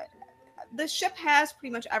know, the ship has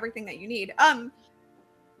pretty much everything that you need.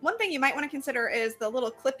 One thing you might want to consider is the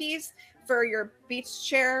little clippies for your beach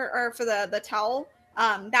chair or for the towel.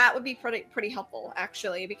 That would be pretty helpful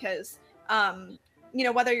actually because you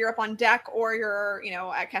know, whether you're up on deck or you're, you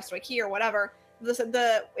know, at Castaway Cay or whatever,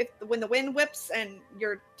 when the wind whips and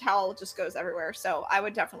your towel just goes everywhere. So I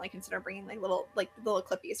would definitely consider bringing little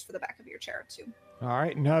clippies for the back of your chair too. All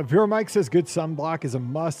right. Now, Vera Mike says good sunblock is a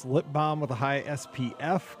must. Lip balm with a high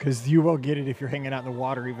SPF because you will get it if you're hanging out in the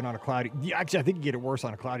water, even on a cloudy. Yeah, actually, I think you get it worse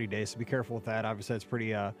on a cloudy day. So be careful with that. Obviously, it's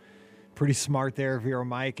pretty smart there, Vera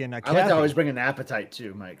Mike. And I like to always bring an appetite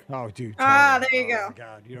too, Mike. Oh, dude. Totally. There you go. My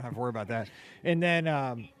God, you don't have to worry about that. And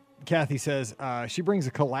then Kathy says she brings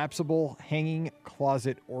a collapsible hanging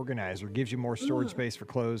closet organizer. Gives you more storage space for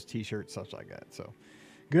clothes, T-shirts, such like that. So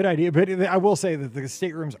good idea. But I will say that the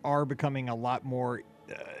staterooms are becoming a lot more,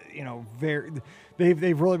 you know, they've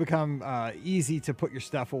really become easy to put your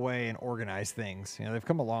stuff away and organize things. You know, they've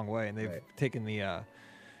come a long way and they've taken the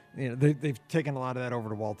you know, they've taken a lot of that over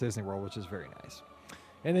to Walt Disney World, which is very nice.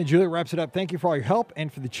 And then Julie wraps it up. Thank you for all your help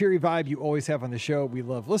and for the cheery vibe you always have on the show. We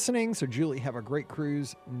love listening. So Julie, have a great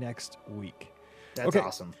cruise next week. That's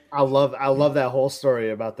awesome. I love that whole story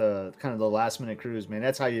about the kind of the last minute cruise, man.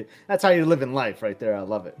 That's how you live in life right there. I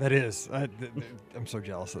love it. That is. I'm so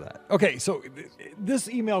jealous of that. Okay. So this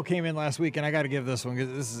email came in last week and I got to give this one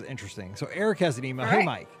because this is interesting. So Eric has an email. Hey,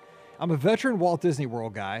 Mike. I'm a veteran Walt Disney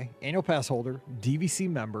World guy, annual pass holder, DVC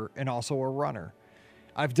member, and also a runner.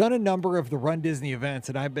 I've done a number of the Run Disney events,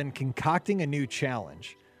 and I've been concocting a new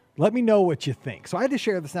challenge. Let me know what you think. So I had to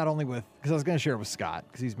share this not only because I was going to share it with Scott,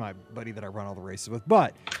 because he's my buddy that I run all the races with,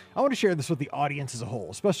 but I want to share this with the audience as a whole,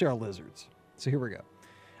 especially our lizards. So here we go.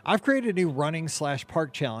 I've created a new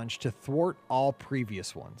running/park challenge to thwart all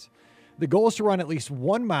previous ones. The goal is to run at least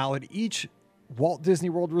 1 mile at each Walt Disney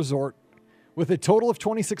World resort with a total of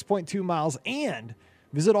 26.2 miles and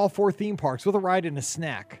visit all 4 theme parks with a ride and a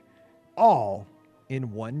snack, all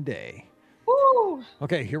in one day. Woo!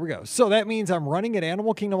 Okay, here we go. So that means I'm running at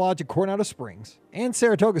Animal Kingdom Lodge at Coronado Springs and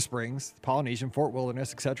Saratoga Springs, Polynesian, Fort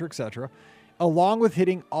Wilderness, etc., along with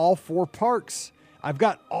hitting all 4 parks. I've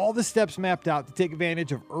got all the steps mapped out to take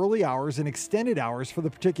advantage of early hours and extended hours for the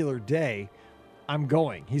particular day I'm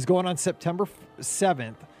going. He's going on September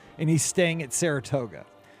 7th, and he's staying at Saratoga.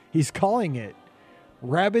 He's calling it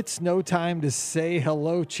Rabbit's No Time to Say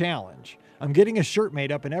Hello Challenge. I'm getting a shirt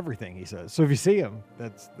made up and everything, he says. So if you see him,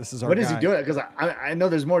 this is our What guy. is he doing? Because I know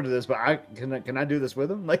there's more to this, but can I do this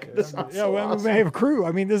with him? Like this sounds so awesome. We may have a crew.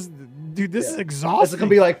 I mean, this is exhausting. This is gonna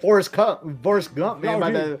be like Forrest Gump, man.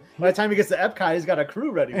 By the time he gets to Epcot, he's got a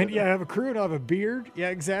crew ready. And I have a crew and I'll have a beard. Yeah,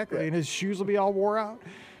 exactly. Yeah. And his shoes will be all wore out.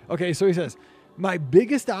 Okay, so he says, my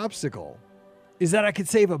biggest obstacle is that I could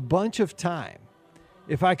save a bunch of time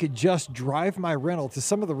if I could just drive my rental to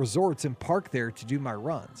some of the resorts and park there to do my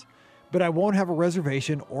runs. But I won't have a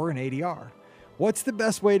reservation or an ADR. What's the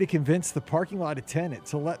best way to convince the parking lot attendant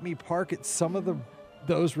to let me park at some of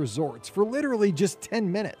those resorts for literally just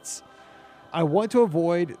 10 minutes? I want to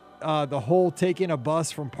avoid the whole taking a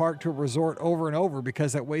bus from park to a resort over and over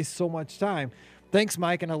because that wastes so much time. Thanks,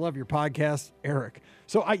 Mike, and I love your podcast, Eric.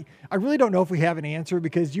 So I really don't know if we have an answer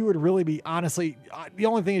because you would really be, honestly, the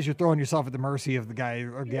only thing is you're throwing yourself at the mercy of the guy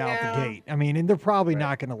or gal at the gate. I mean, and they're probably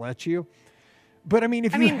not going to let you. But I mean,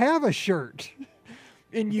 if you have a shirt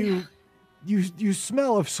and you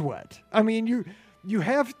smell of sweat, I mean, you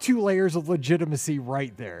have 2 layers of legitimacy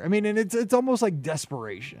right there. I mean, and it's almost like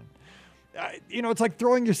desperation. It's like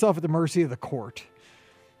throwing yourself at the mercy of the court.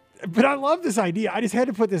 But I love this idea. I just had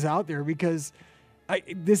to put this out there because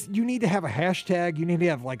you need to have a hashtag. You need to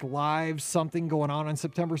have like live something going on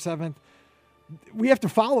September 7th. We have to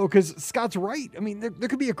follow because Scott's right. I mean, there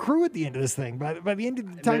could be a crew at the end of this thing. By the end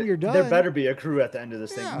of the time you're done. There better be a crew at the end of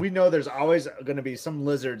this thing. We know there's always going to be some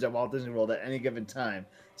lizards at Walt Disney World at any given time.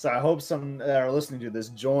 So I hope some that are listening to this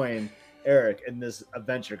join Eric in this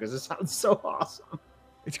adventure because it sounds so awesome.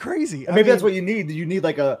 It's crazy. Maybe that's what you need. You need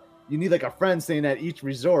like a friend staying at each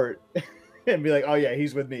resort and be like, oh yeah,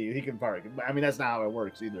 he's with me. He can park. I mean, that's not how it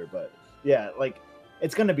works either. But yeah, like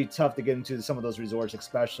it's going to be tough to get into some of those resorts,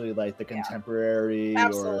 especially like the Contemporary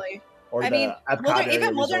or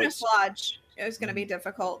even Wilderness Lodge is going to be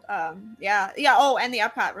difficult. Yeah. Oh, and the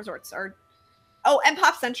Epcot resorts and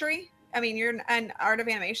Pop Century. I mean, you're an Art of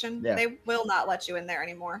Animation. Yeah. They will not let you in there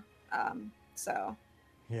anymore. So.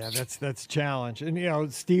 Yeah, that's a challenge.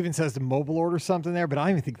 And, Steven says to mobile order something there, but I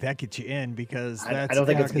don't even think that gets you in because I don't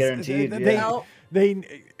think it's guaranteed.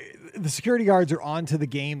 The security guards are onto the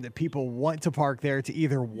game that people want to park there to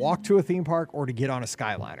either walk to a theme park or to get on a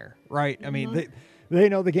Skyliner, right? I mean, they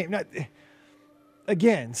know the game.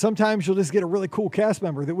 Again, sometimes you'll just get a really cool cast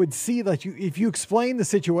member that would see that if you explain the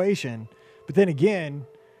situation, but then again,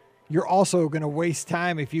 you're also going to waste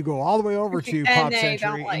time if you go all the way over to Pop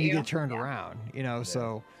Century and you get turned around,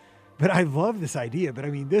 so. But I love this idea. But I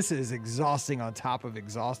mean, this is exhausting on top of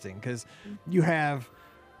exhausting because you have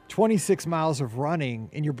 26 miles of running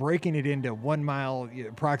and you're breaking it into 1 mile,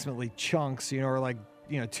 approximately chunks, or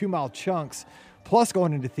 2 mile chunks, plus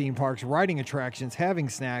going into theme parks, riding attractions, having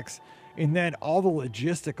snacks, and then all the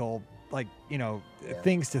logistical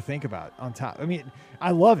things to think about on top. I mean,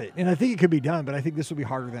 I love it. And I think it could be done, but I think this will be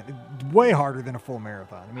way harder than a full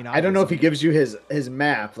marathon. I mean, I don't know if he gives you his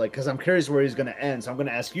map, cause I'm curious where he's going to end. So I'm going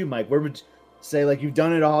to ask you, Mike, where would you say, you've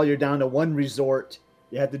done it all. You're down to one resort.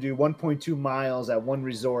 You have to do 1.2 miles at one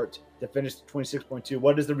resort to finish 26.2.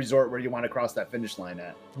 What is the resort where you want to cross that finish line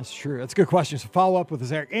at? That's true. That's a good question. So follow up with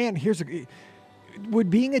this, Eric. And would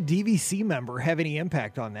being a DVC member have any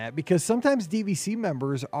impact on that? Because sometimes DVC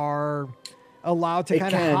members are allowed to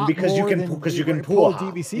kind of hop because more you can pull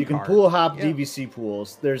DVC. You can pull hop DVC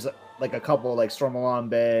pools. There's a couple like Stormalong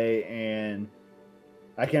Bay and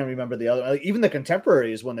I can't remember the other. Even the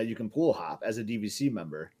Contemporary is one that you can pool hop as a DVC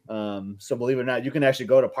member. So believe it or not, you can actually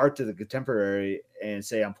go to part to the Contemporary and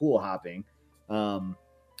say I'm pool hopping.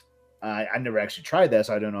 I never actually tried that,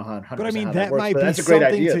 so I don't know how. But I mean, that might be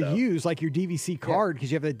something to use, like your DVC card,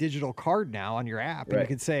 because you have a digital card now on your app, and you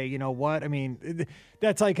could say, you know what? I mean,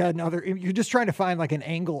 that's like another. You're just trying to find like an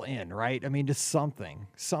angle in, right? I mean, just something,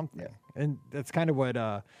 and that's kind of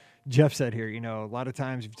what Jeff said here. A lot of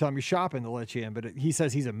times if you tell them you're shopping, they'll let you in, but he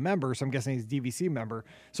says he's a member, so I'm guessing he's a DVC member.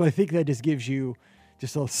 So I think that just gives you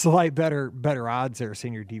just a slight better odds there,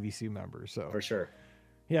 seeing your DVC member. So for sure.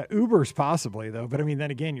 Yeah, Uber's possibly though, but I mean, then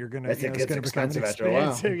again, it's going to become expensive after a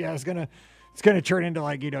while. Yeah, it's going to turn into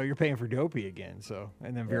you're paying for Dopey again. So,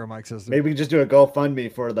 and then Vero Mike says maybe we can just do a GoFundMe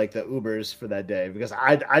for the Ubers for that day because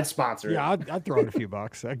I'd sponsor it. Yeah, I'd throw in a few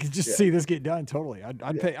bucks. I could just see this get done totally.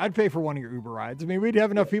 I'd pay for one of your Uber rides. I mean, we'd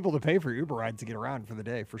have enough people to pay for Uber rides to get around for the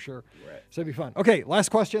day for sure. Right. So it'd be fun. Okay, last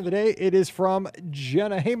question of the day. It is from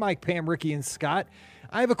Jenna. Hey, Mike, Pam, Ricky, and Scott.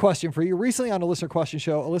 I have a question for you. Recently on a listener question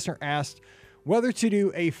show, a listener asked whether to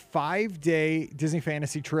do a 5-day Disney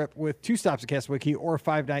Fantasy trip with 2 stops at Castaway Cay or a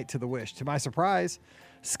 5-night to the Wish. To my surprise,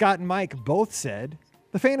 Scott and Mike both said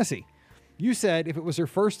the Fantasy. You said if it was her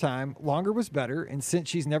first time, longer was better, and since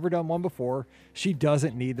she's never done one before, she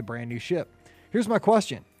doesn't need the brand new ship. Here's my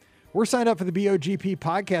question. We're signed up for the BOGP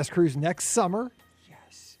podcast cruise next summer.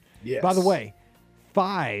 Yes. By the way,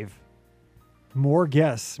 5 more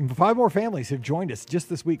guests, 5 more families have joined us just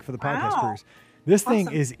this week for the podcast cruise. This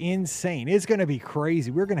thing is insane. It's going to be crazy.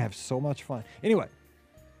 We're going to have so much fun. Anyway,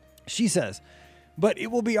 she says, but it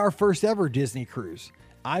will be our first ever Disney cruise.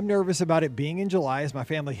 I'm nervous about it being in July as my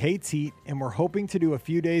family hates heat, and we're hoping to do a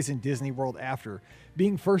few days in Disney World after.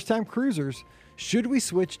 Being first-time cruisers, should we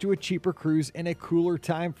switch to a cheaper cruise in a cooler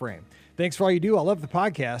time frame? Thanks for all you do. I love the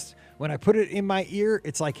podcast. When I put it in my ear,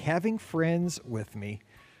 it's like having friends with me.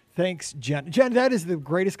 Thanks, Jen. Jen, that is the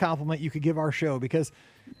greatest compliment you could give our show because,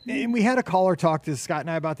 and we had a caller talk to Scott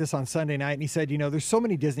and I about this on Sunday night, and he said, there's so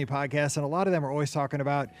many Disney podcasts, and a lot of them are always talking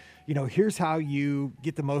about, here's how you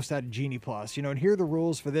get the most out of Genie Plus, and here are the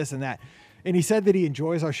rules for this and that. And he said that he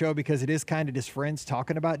enjoys our show because it is kind of just friends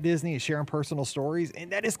talking about Disney and sharing personal stories,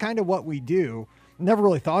 and that is kind of what we do. Never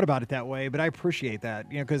really thought about it that way, but I appreciate that,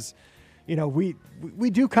 because, we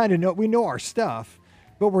do kind of know, we know our stuff,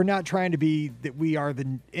 but we're not trying to be that we are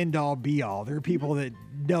the end all be all. There are people that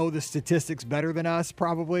know the statistics better than us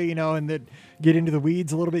probably, and that get into the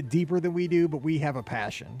weeds a little bit deeper than we do, but we have a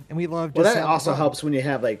passion and we love just. Well, that also helps when you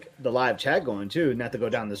have like the live chat going too, not to go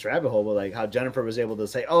down this rabbit hole, but like how Jennifer was able to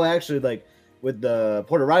say, oh, actually like with the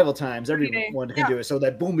port arrival times, everyone can do it. So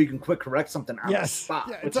that boom, we can quick correct something on the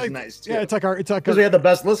spot, which is nice too. Yeah, it's like because we have the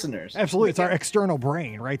best listeners. Absolutely. It's our external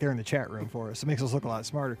brain right there in the chat room for us. It makes us look a lot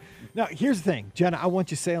smarter. Now, here's the thing, Jenna, I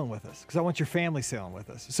want you sailing with us because I want your family sailing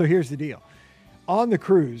with us. So here's the deal. On the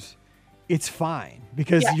cruise, it's fine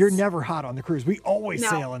because you're never hot on the cruise. We always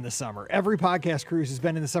sail in the summer. Every podcast cruise has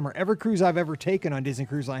been in the summer. Every cruise I've ever taken on Disney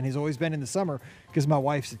Cruise Line has always been in the summer because my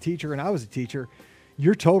wife's a teacher and I was a teacher.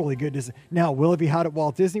 You're totally good. Now, will it be hot at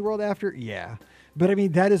Walt Disney World after? Yeah. But I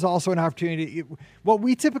mean, that is also an opportunity. What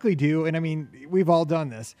we typically do, and I mean, we've all done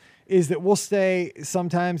this, is that we'll stay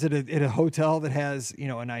sometimes at a hotel that has,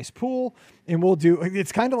 a nice pool, and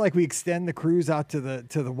it's kind of like we extend the cruise out to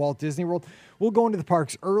the Walt Disney World. We'll go into the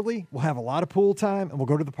parks early. We'll have a lot of pool time and we'll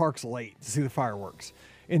go to the parks late to see the fireworks.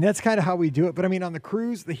 And that's kind of how we do it. But I mean, on the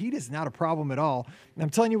cruise, the heat is not a problem at all. And I'm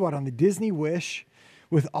telling you what, on the Disney Wish,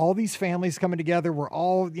 with all these families coming together, we're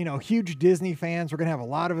all, huge Disney fans. We're going to have a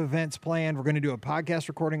lot of events planned. We're going to do a podcast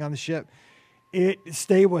recording on the ship.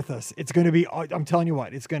 Stay with us. It's going to be, I'm telling you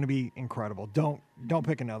what, it's going to be incredible. Don't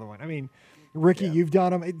pick another one. I mean, Ricky, you've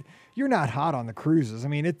done them. You're not hot on the cruises. I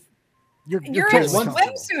mean, you're in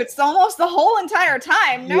swimsuits almost the whole entire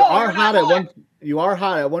time. No, you are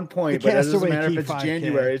hot at one point, but it doesn't matter if it's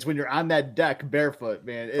January. It's when you're on that deck barefoot,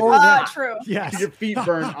 man. True. Yes. Your feet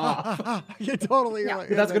burn off. You're totally right.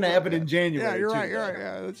 That's going to happen in January. Yeah, you're right.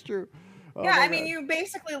 Yeah, that's true. I mean, you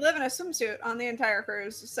basically live in a swimsuit on the entire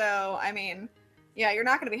cruise. So, I mean, you're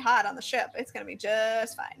not going to be hot on the ship. It's going to be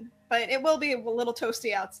just fine. But it will be a little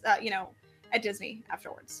toasty out, at Disney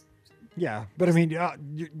afterwards. Yeah, but I mean,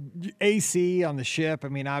 AC on the ship. I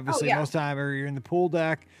mean, obviously, most of the time you're in the pool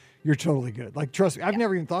deck, you're totally good. Like, trust me, I've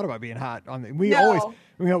never even thought about being hot on the.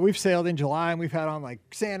 We've sailed in July and we've had on like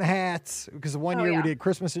Santa hats because the one year we did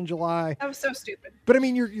Christmas in July. That was so stupid. But I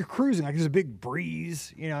mean, you're cruising like there's a big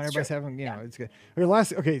breeze, and everybody's having, it's good.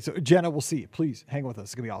 Okay, so Jenna, we'll see you. Please hang with us.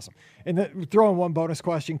 It's gonna be awesome. And then throw in one bonus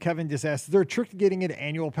question. Kevin just asked, is there a trick to getting into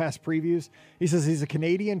annual pass previews? He says he's a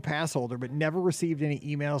Canadian pass holder, but never received any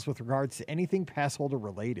emails with regards to anything pass holder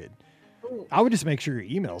related. Ooh. I would just make sure your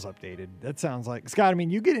email's updated. That sounds like, Scott, I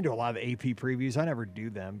mean, you get into a lot of the AP previews. I never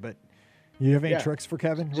do them, but you have any tricks for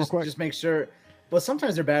Kevin? Just make sure. Well,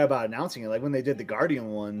 sometimes they're bad about announcing it. Like when they did the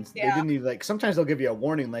Guardian ones, they didn't even sometimes they'll give you a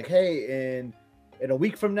warning like, hey, in a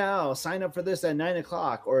week from now, sign up for this at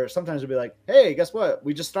 9:00. Or sometimes it'll be like, hey, guess what?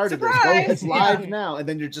 We just started Surprise! This. It's live now. And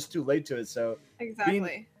then you're just too late to it. So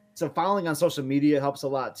exactly. So following on social media helps a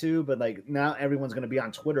lot too. But like now everyone's going to be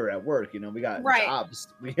on Twitter at work. We got jobs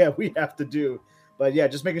we have to do. But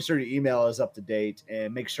just making sure your email is up to date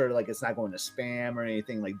and make sure like it's not going to spam or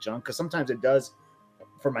anything like junk. Because sometimes it does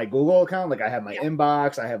for my Google account. Like I have my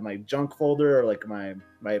inbox, I have my junk folder, or like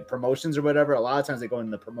my promotions or whatever. A lot of times they go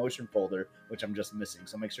in the promotion folder, which I'm just missing.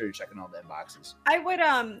 So make sure you're checking all the inboxes. I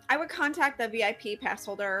would contact the VIP pass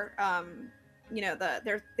holder.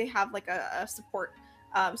 They have like a support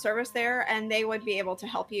service there, and they would be able to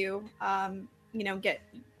help you. Get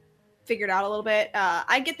figured out a little bit.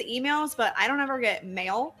 I get the emails, but I don't ever get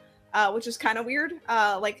mail, which is kind of weird.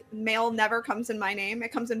 Like mail never comes in my name.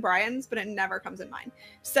 It comes in Brian's, but it never comes in mine.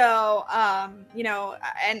 So,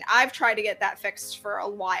 and I've tried to get that fixed for a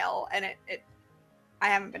while, and I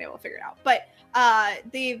haven't been able to figure it out. But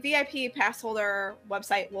the VIP pass holder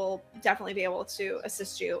website will definitely be able to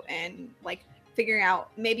assist you in like figuring out,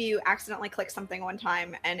 maybe you accidentally clicked something one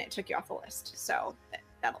time and it took you off the list. So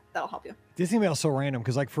that'll help you. Disney Mail's so random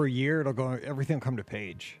because like for a year everything will come to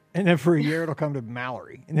Paige, and then for a year it'll come to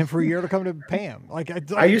Mallory, and then for a year it'll come to Pam.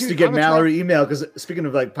 I used to get Mallory email because speaking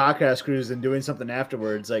of like podcast cruise and doing something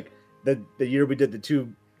afterwards, like the year we did the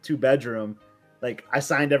two bedroom, like I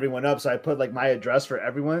signed everyone up, so I put like my address for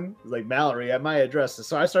everyone, like Mallory at my address.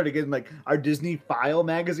 So I started getting like our Disney File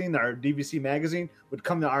magazine, our DVC magazine would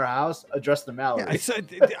come to our house addressed to Mallory.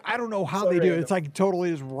 Yeah, I don't know how they do it. It's like totally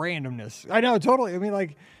just randomness. I know, totally. I mean,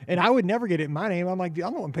 like, and I would never get it in my name. I'm like,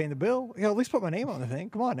 I'm the one paying the bill. At least put my name on the thing.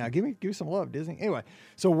 Come on now, give me some love, Disney. Anyway,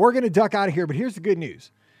 so we're gonna duck out of here, but here's the good news.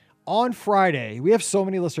 On Friday, we have so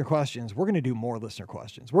many listener questions. We're going to do more listener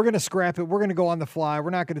questions. We're going to scrap it. We're going to go on the fly.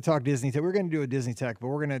 We're not going to talk Disney Tech. We're going to do a Disney Tech, but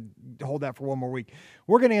we're going to hold that for one more week.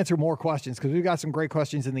 We're going to answer more questions because we've got some great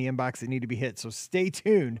questions in the inbox that need to be hit. So stay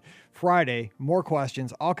tuned. Friday, more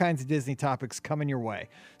questions, all kinds of Disney topics coming your way.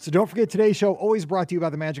 So don't forget, today's show always brought to you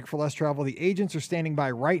by the Magic for Less Travel. The agents are standing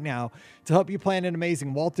by right now to help you plan an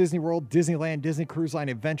amazing Walt Disney World, Disneyland, Disney Cruise Line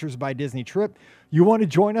Adventures by Disney trip. You want to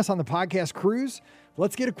join us on the podcast cruise?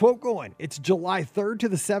 Let's get a quote going. It's July 3rd to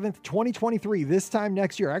the 7th, 2023. This time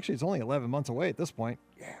next year. Actually, it's only 11 months away at this point.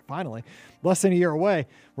 Yeah, finally. Less than a year away.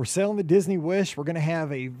 We're sailing the Disney Wish. We're going to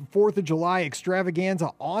have a 4th of July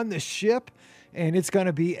extravaganza on the ship, and it's going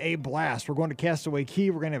to be a blast. We're going to Castaway Cay.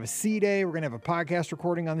 We're going to have a sea day. We're going to have a podcast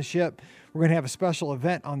recording on the ship. We're going to have a special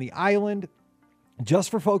event on the island.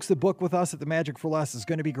 Just for folks that book with us at the Magic for Less is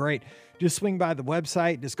going to be great. Just swing by the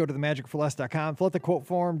website. Just go to themagicforless.com. Fill out the quote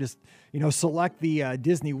form. Just, select the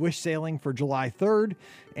Disney Wish sailing for July 3rd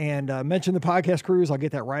and mention the podcast cruise. I'll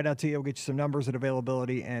get that right out to you. We'll get you some numbers and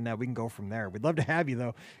availability, and we can go from there. We'd love to have you,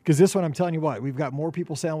 though, because this one, I'm telling you what, we've got more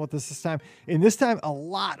people sailing with us this time. And this time, a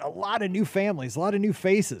lot of new families, a lot of new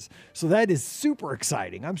faces. So that is super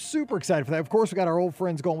exciting. I'm super excited for that. Of course, we got our old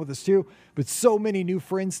friends going with us, too, but so many new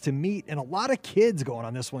friends to meet and a lot of kids going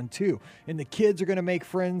on this one, too. And the kids are going to make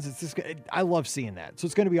friends. It's just, I love seeing that. So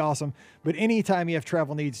it's going to be awesome. But anytime you have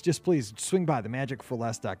travel needs, just please swing by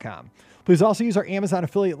themagicforless.com. Please also use our Amazon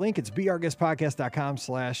affiliate link. It's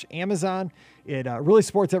beourguestpodcast.com/Amazon. It really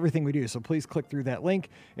supports everything we do. So please click through that link.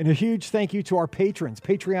 And a huge thank you to our patrons,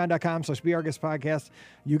 patreon.com/beourguestpodcast.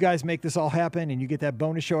 You guys make this all happen, and you get that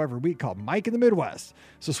bonus show every week called Mike in the Midwest.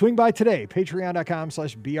 So swing by today,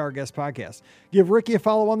 patreon.com/beourguestpodcast. Give Ricky a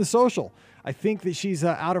follow on the social. I think that she's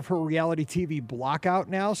out of her reality TV blockout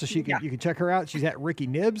now, so you can check her out. She's at Ricky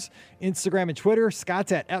Nibs, Instagram and Twitter.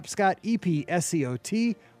 Scott's at Epscott,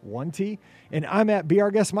 EPSCOT, 1T. And I'm at Be Our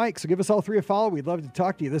Guest Mike, so give us all three a follow. We'd love to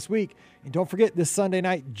talk to you this week. And don't forget, this Sunday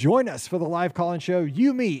night, join us for the live call-in show.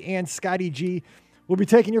 You, me, and Scotty G will be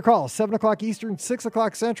taking your calls, 7 o'clock Eastern, 6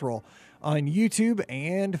 o'clock Central on YouTube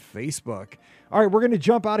and Facebook. All right, we're going to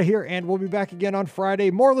jump out of here, and we'll be back again on Friday.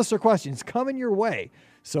 More listener questions coming your way.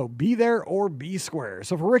 So be there or be square.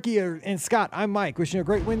 So for Ricky and Scott, I'm Mike. Wishing you a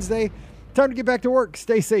great Wednesday. Time to get back to work.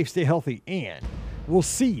 Stay safe, stay healthy, and we'll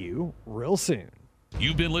see you real soon.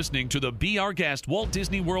 You've been listening to the Be Our Guest Walt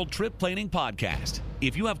Disney World Trip Planning Podcast.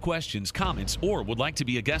 If you have questions, comments, or would like to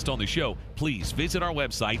be a guest on the show, please visit our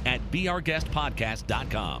website at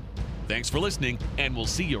beourguestpodcast.com. Thanks for listening, and we'll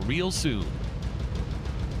see you real soon.